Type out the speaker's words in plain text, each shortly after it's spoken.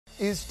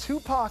Is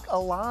Tupac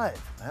alive?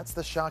 That's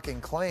the shocking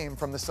claim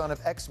from the son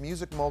of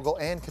ex-music mogul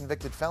and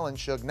convicted felon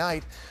Suge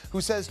Knight, who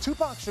says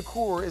Tupac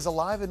Shakur is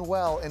alive and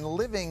well and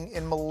living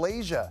in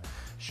Malaysia.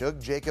 Suge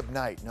Jacob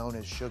Knight, known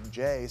as Suge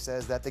J,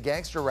 says that the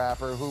gangster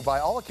rapper, who by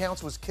all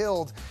accounts was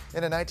killed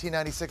in a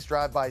 1996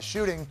 drive-by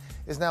shooting,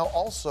 is now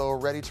also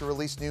ready to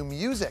release new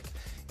music.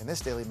 In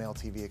this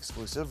DailyMailTV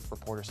exclusive,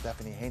 reporter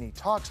Stephanie Haney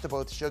talks to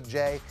both Suge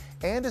J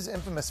and his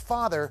infamous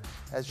father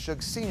as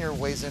Suge Sr.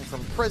 weighs in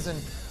from prison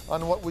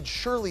on what would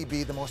surely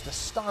be the most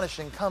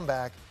astonishing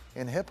comeback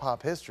in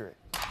hip-hop history.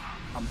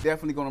 I'm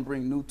definitely going to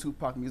bring new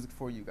Tupac music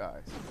for you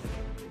guys.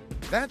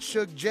 That's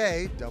Suge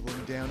J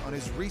doubling down on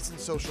his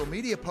recent social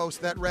media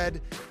post that read,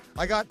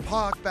 "I got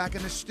Pac back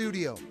in the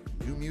studio.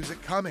 New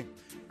music coming.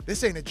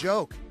 This ain't a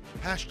joke.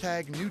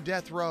 Hashtag new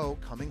death row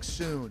coming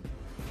soon."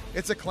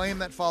 It's a claim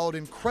that followed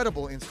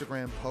incredible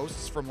Instagram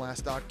posts from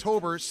last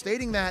October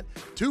stating that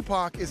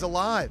Tupac is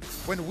alive.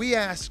 When we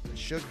asked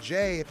Suge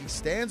J if he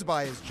stands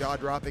by his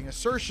jaw-dropping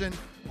assertion,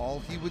 all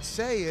he would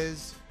say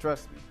is,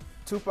 "Trust me,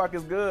 Tupac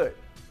is good.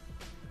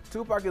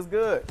 Tupac is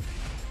good."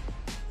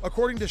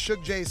 According to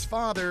Suge J's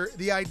father,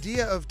 the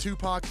idea of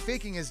Tupac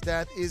faking his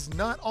death is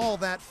not all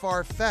that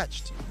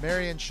far-fetched.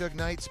 Marion Hugh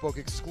Knight spoke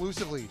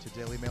exclusively to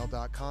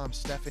DailyMail.com's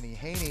Stephanie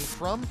Haney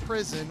from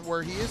prison,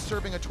 where he is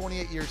serving a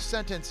 28-year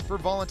sentence for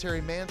voluntary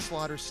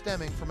manslaughter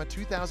stemming from a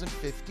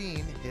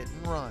 2015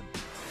 hit-and-run.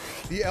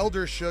 The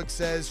elder Suge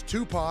says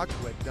Tupac,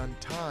 who had done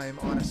time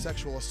on a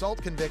sexual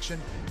assault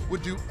conviction,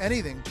 would do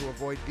anything to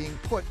avoid being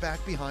put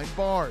back behind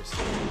bars.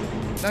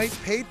 Knight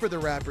paid for the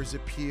rapper's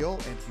appeal,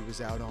 and he was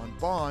out on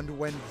bond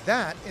when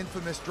that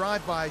infamous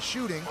drive-by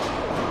shooting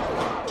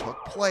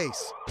took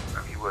place.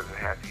 He wasn't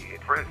happy in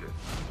prison,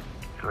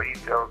 so he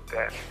felt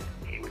that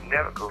he would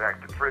never go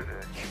back to prison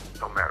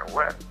no matter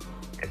what.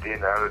 And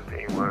then the other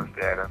thing was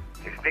that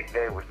his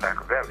nickname was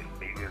Machiavelli.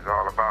 He was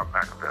all about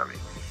Machiavelli.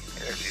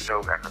 And as you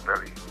know,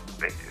 Machiavelli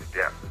faked his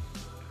death.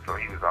 So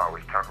he was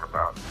always talking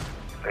about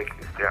faking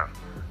his death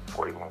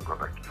before he won't go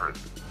back to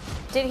prison.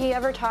 Did he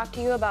ever talk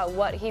to you about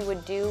what he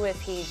would do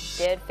if he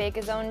did fake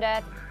his own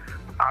death?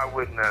 I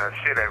wouldn't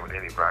share that with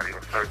anybody.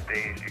 Certain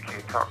things you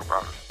can't talk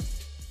about.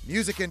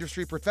 Music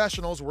industry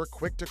professionals were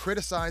quick to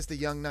criticize the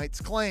young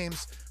Knight's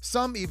claims,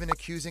 some even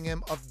accusing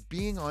him of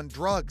being on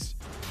drugs.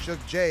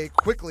 Suge J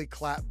quickly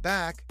clapped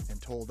back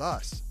and told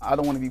us, I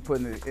don't want to be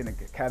put in a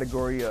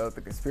category of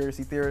the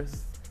conspiracy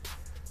theorists.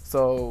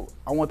 So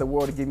I want the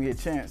world to give me a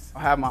chance. I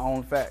have my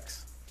own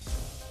facts.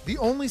 The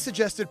only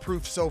suggested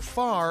proof so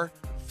far,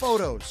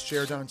 photos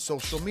shared on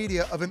social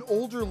media of an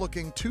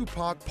older-looking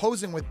Tupac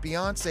posing with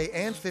Beyonce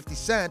and 50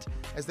 Cent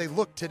as they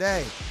look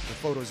today. The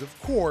photos,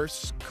 of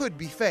course, could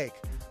be fake.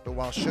 But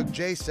while Suge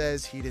J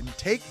says he didn't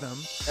take them,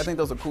 I think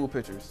those are cool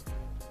pictures.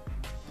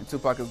 And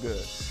Tupac is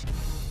good.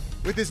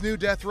 With his new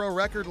Death Row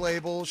record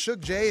label, Suge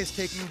J is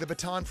taking the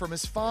baton from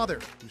his father,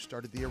 who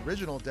started the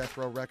original Death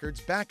Row Records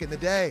back in the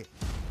day.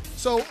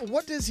 So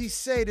what does he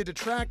say to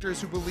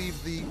detractors who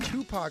believe the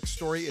Tupac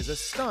story is a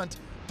stunt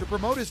to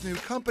promote his new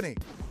company?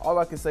 All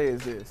I can say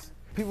is this.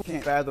 People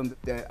can't fathom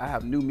that I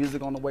have new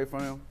music on the way from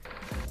him.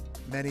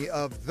 Many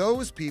of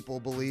those people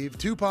believe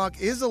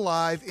Tupac is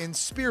alive in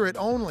spirit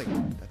only,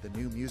 that the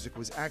new music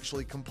was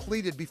actually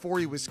completed before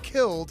he was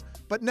killed,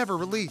 but never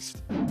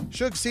released.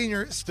 Suge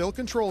Sr. still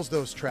controls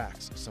those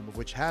tracks, some of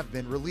which have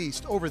been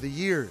released over the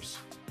years.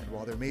 And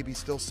while there may be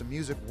still some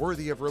music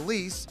worthy of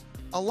release,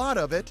 a lot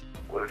of it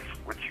was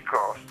what you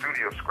call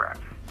studio scraps.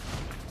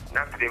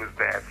 Not that they was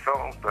bad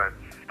songs, but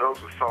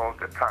those were songs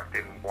that Pac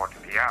didn't want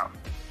to be out.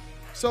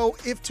 So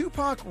if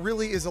Tupac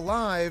really is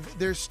alive,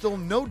 there's still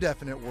no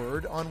definite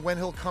word on when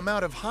he'll come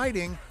out of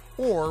hiding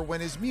or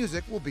when his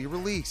music will be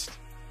released.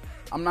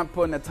 I'm not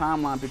putting a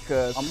timeline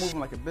because I'm moving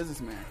like a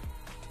businessman.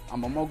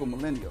 I'm a mogul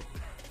millennial.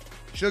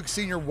 Suge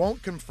Sr.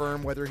 won't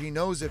confirm whether he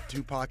knows if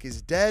Tupac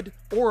is dead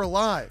or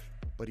alive,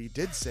 but he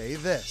did say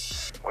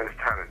this. When it's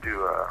time to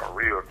do a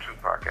real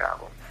Tupac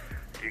album,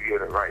 you get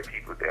the right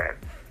people that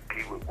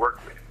he would work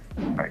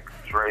with. Like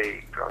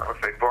Drake, I'll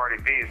say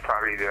Barty B is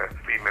probably the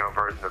female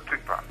version of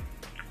Tupac.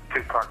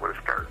 Tupac with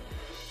a skirt.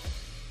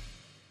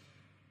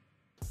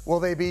 Will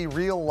they be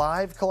real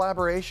live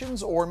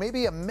collaborations or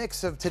maybe a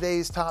mix of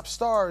today's top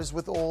stars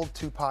with old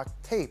Tupac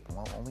tape?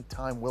 Well, only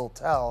time will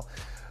tell.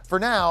 For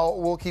now,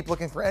 we'll keep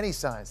looking for any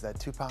signs that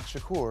Tupac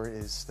Shakur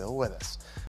is still with us.